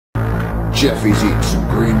Jeffy's eating some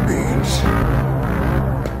green beans.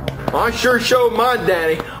 I sure showed my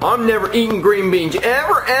daddy I'm never eating green beans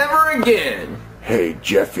ever again. Hey,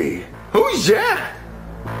 Jeffy. Who's that?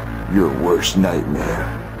 Your worst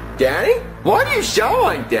nightmare. Daddy? Why do you sound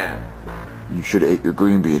like that? You should have ate your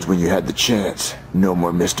green beans when you had the chance. No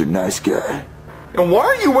more Mr. Nice Guy. And why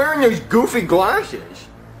are you wearing those goofy glasses?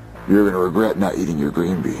 You're gonna regret not eating your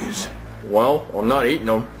green beans. Well, I'm not eating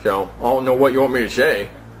them, so I don't know what you want me to say.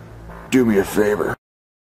 Do me a favor.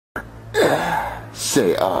 Say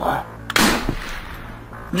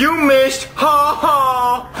You missed! Ha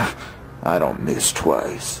ha! I don't miss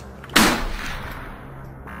twice.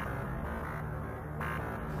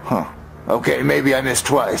 Huh. Okay, maybe I missed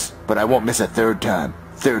twice, but I won't miss a third time.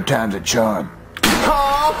 Third time's a charm.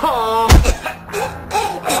 Ha ha!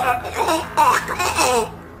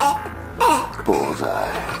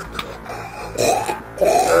 Bullseye.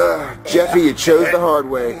 Jeffy, you chose the hard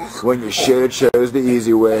way when you should have chose the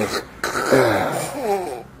easy way.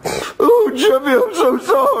 Oh, Jeffy, I'm so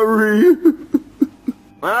sorry.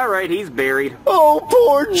 Alright, he's buried. Oh,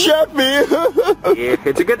 poor Jeffy. Yeah,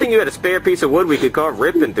 it's a good thing you had a spare piece of wood we could carve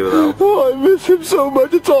rip into, though. Oh, I miss him so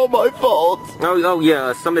much. It's all my fault. Oh,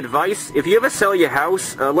 yeah, some advice. If you ever sell your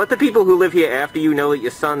house, let the people who live here after you know that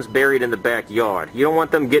your son's buried in the backyard. You don't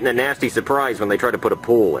want them getting a nasty surprise when they try to put a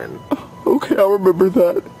pool in. Okay, I'll remember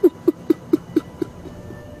that.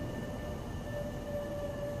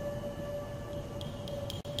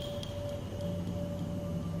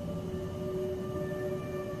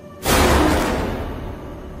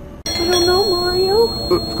 I don't know, Mario.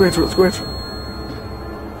 Let's go answer.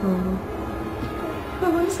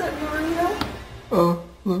 Who is that, Mario?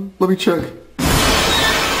 Let me check.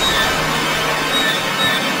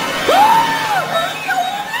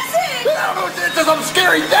 It's some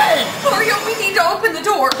scary thing! Mario, we need to open the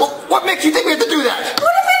door. Well, what makes you think we have to do that?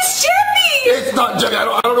 What if it's Jeffy? It's not Jeffy.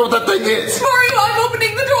 I don't know what that thing is. Mario, I'm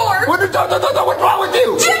opening the door. What's wrong with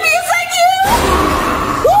you? Jeffy, is that you?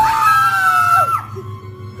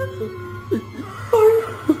 Mario,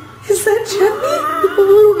 is that Jeffy? I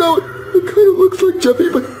don't know. It kind of looks like Jeffy,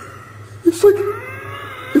 but it's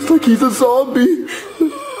like he's a zombie.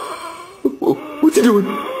 What's he doing?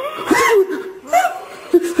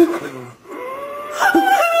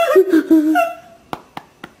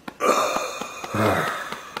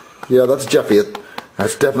 Yeah, that's Jeffy.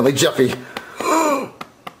 That's definitely Jeffy.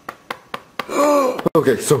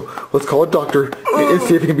 Okay, so let's call a doctor and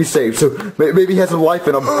see if he can be saved. So maybe he has some life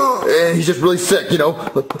in him, and he's just really sick, you know.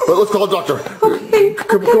 Let's call a doctor. Okay.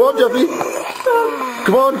 Come on, Jeffy.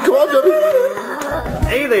 Come on, Jeffy.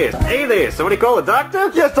 Hey there, somebody call a doctor?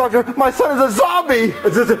 Yes, doctor. My son is a zombie.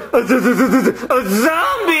 A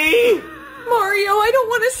zombie? Mario, I don't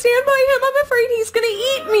want to stand by him. I'm afraid he's going to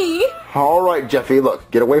eat me. All right, Jeffy.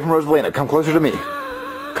 Look, get away from Rosalina. Come closer to me.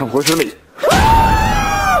 Come closer to me.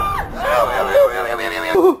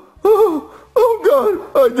 Oh, God.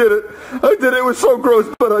 I did it. It was so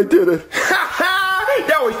gross, but I did it.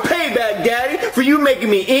 That was payback, Daddy, for you making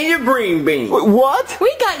me eat your green beans. What?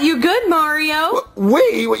 We got you good, Mario.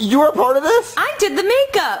 Wait, you were a part of this? I did the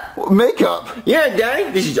makeup. Makeup? Yeah, Daddy,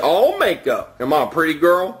 this is all makeup. Am I a pretty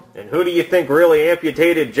girl? And who do you think really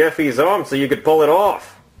amputated Jeffy's arm so you could pull it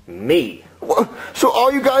off? Me. So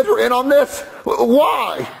all you guys were in on this?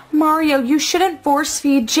 Why? Mario, you shouldn't force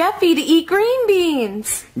feed Jeffy to eat green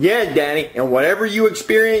beans. Yeah, Daddy, and whatever you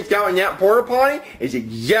experienced out in that porta potty is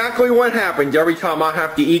exactly what happens every time I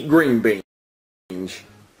have to eat green beans.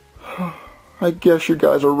 I guess you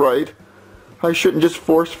guys are right. I shouldn't just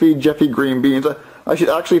force feed Jeffy green beans. I should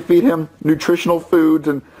actually feed him nutritional foods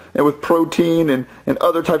and with protein and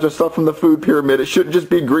other types of stuff from the food pyramid. It shouldn't just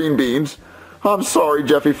be green beans. I'm sorry,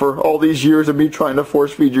 Jeffy, for all these years of me trying to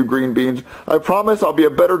force feed you green beans. I promise I'll be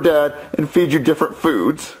a better dad and feed you different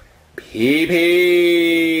foods.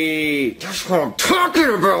 Pee-pee! That's what I'm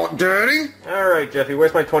talking about, Daddy! Alright, Jeffy,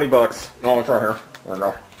 where's my 20 bucks? Oh, it's right here. There you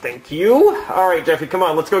go. Thank you. Alright, Jeffy, come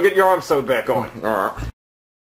on, let's go get your arm sewed back on. Alright.